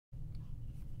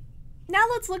Now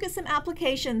let's look at some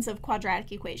applications of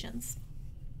quadratic equations.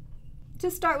 To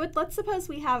start with, let's suppose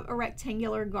we have a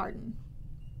rectangular garden.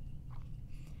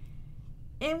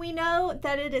 And we know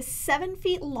that it is 7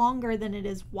 feet longer than it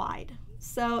is wide.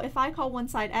 So if I call one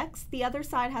side x, the other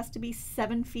side has to be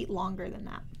 7 feet longer than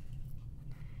that.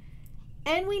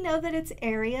 And we know that its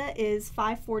area is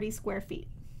 540 square feet.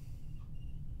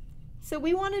 So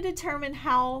we want to determine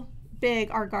how big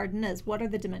our garden is. What are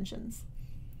the dimensions?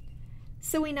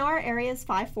 So we know our area is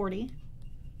 540,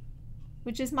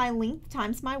 which is my length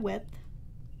times my width.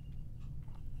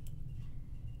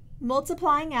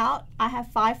 Multiplying out, I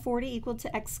have 540 equal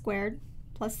to x squared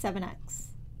plus 7x.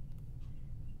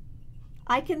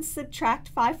 I can subtract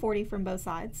 540 from both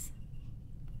sides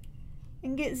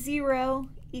and get 0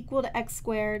 equal to x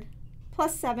squared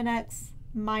plus 7x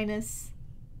minus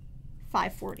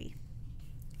 540.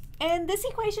 And this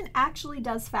equation actually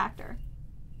does factor.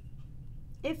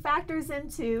 It factors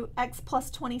into x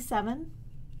plus 27,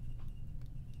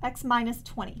 x minus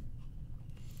 20.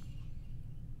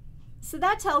 So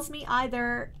that tells me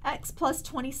either x plus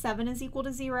 27 is equal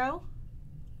to 0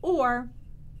 or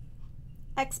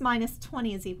x minus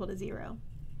 20 is equal to 0.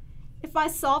 If I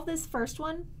solve this first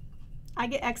one, I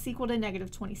get x equal to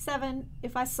negative 27.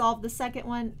 If I solve the second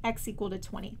one, x equal to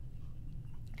 20.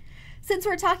 Since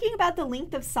we're talking about the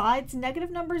length of sides, negative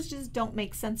numbers just don't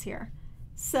make sense here.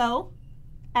 So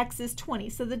x is 20.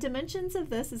 So the dimensions of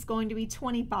this is going to be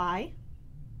 20 by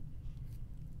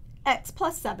x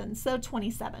plus 7, so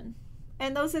 27.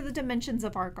 And those are the dimensions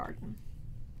of our garden.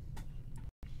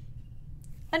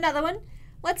 Another one,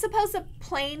 let's suppose a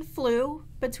plane flew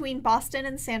between Boston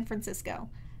and San Francisco,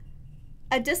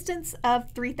 a distance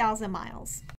of 3,000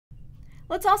 miles.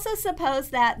 Let's also suppose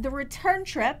that the return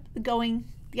trip going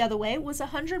the other way was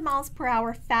 100 miles per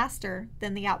hour faster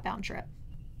than the outbound trip.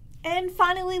 And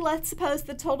finally, let's suppose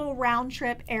the total round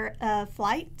trip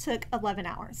flight took 11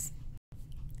 hours.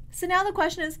 So now the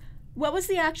question is, what was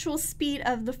the actual speed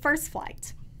of the first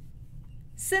flight?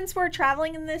 Since we're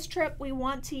traveling in this trip, we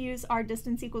want to use our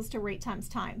distance equals to rate times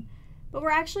time. But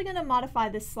we're actually going to modify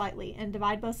this slightly and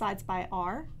divide both sides by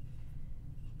r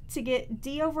to get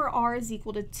d over r is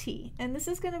equal to t. And this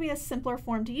is going to be a simpler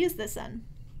form to use this in.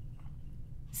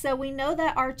 So we know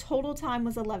that our total time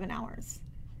was 11 hours.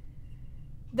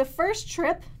 The first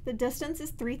trip, the distance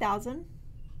is 3,000,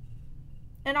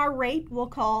 and our rate we'll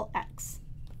call x.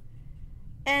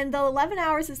 And the 11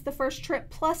 hours is the first trip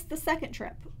plus the second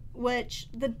trip, which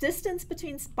the distance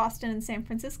between Boston and San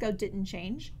Francisco didn't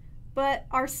change, but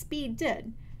our speed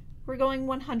did. We're going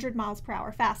 100 miles per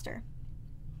hour faster.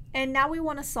 And now we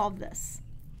want to solve this.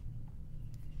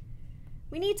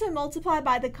 We need to multiply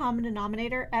by the common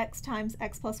denominator, x times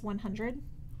x plus 100.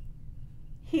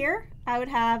 Here, I would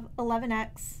have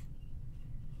 11x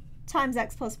times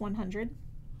x plus 100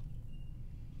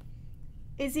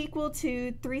 is equal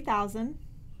to 3,000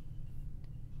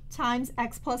 times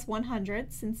x plus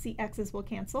 100, since the x's will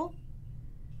cancel,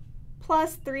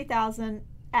 plus 3,000x,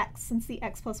 since the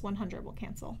x plus 100 will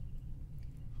cancel.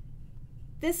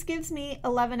 This gives me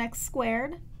 11x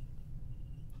squared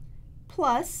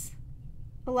plus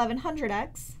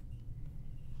 1100x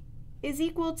is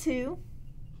equal to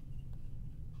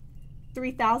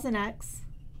 3000x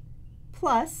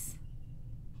plus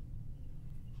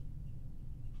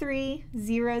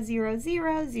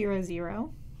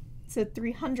 3,000,000, so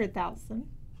 300,000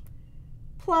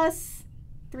 plus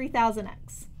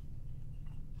 3,000x.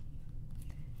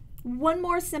 One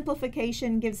more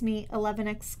simplification gives me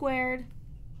 11x squared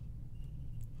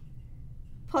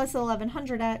plus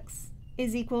 1100x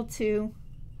is equal to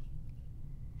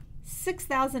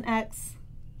 6,000x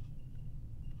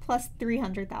plus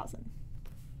 300,000.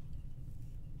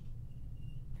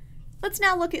 Let's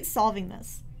now look at solving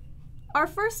this. Our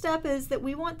first step is that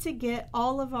we want to get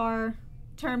all of our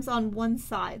terms on one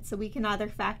side, so we can either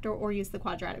factor or use the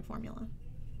quadratic formula.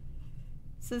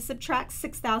 So subtract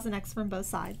 6,000x from both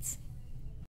sides.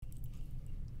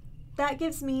 That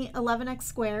gives me 11x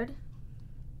squared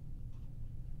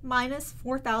minus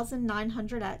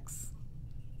 4,900x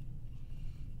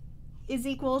is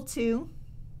equal to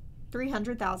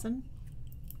 300,000.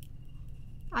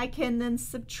 I can then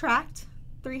subtract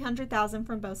 300,000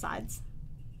 from both sides.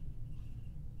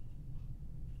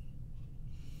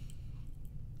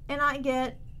 And I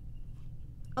get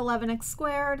 11x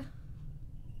squared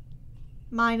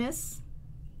minus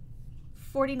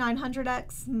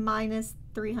 4,900x minus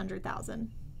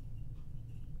 300,000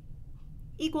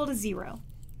 equal to 0.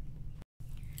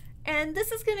 And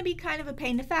this is going to be kind of a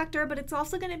pain to factor, but it's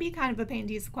also going to be kind of a pain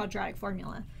to use the quadratic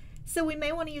formula. So we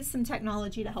may want to use some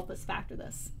technology to help us factor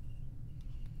this.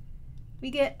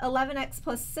 We get 11x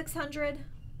plus 600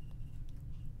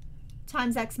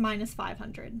 times x minus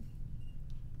 500.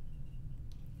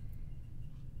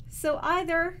 So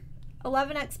either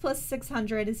 11x plus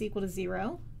 600 is equal to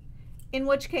 0, in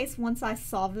which case once I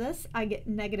solve this I get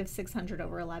negative 600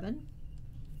 over 11,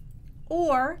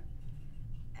 or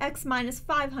x minus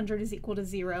 500 is equal to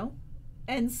 0,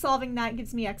 and solving that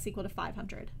gives me x equal to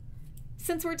 500.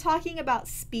 Since we're talking about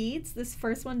speeds, this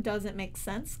first one doesn't make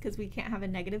sense because we can't have a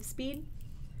negative speed.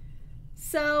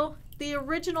 So the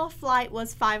original flight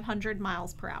was 500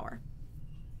 miles per hour.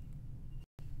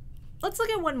 Let's look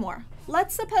at one more.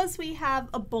 Let's suppose we have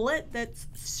a bullet that's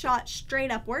shot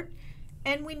straight upward,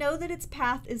 and we know that its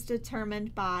path is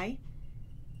determined by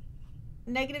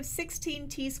negative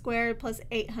 16t squared plus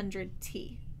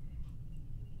 800t,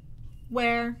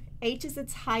 where h is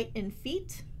its height in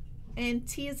feet and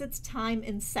t is its time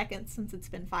in seconds since it's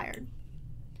been fired.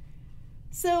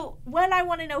 So what I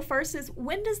want to know first is,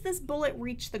 when does this bullet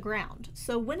reach the ground?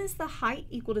 So when is the height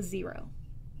equal to 0?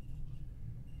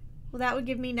 Well, that would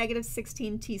give me negative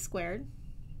 16t squared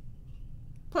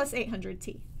plus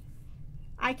 800t.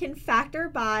 I can factor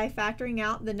by factoring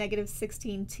out the negative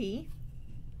 16t.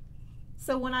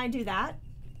 So when I do that,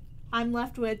 I'm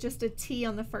left with just a t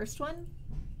on the first one.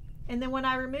 And then when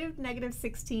I remove negative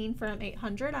 16 from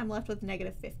 800, I'm left with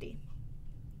negative 50.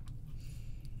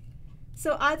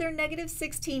 So either negative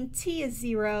 16t is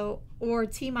 0 or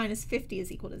t minus 50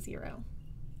 is equal to 0.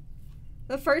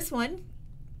 The first one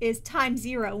is time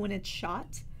 0 when it's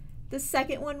shot. The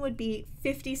second one would be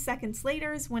 50 seconds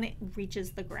later is when it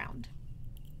reaches the ground.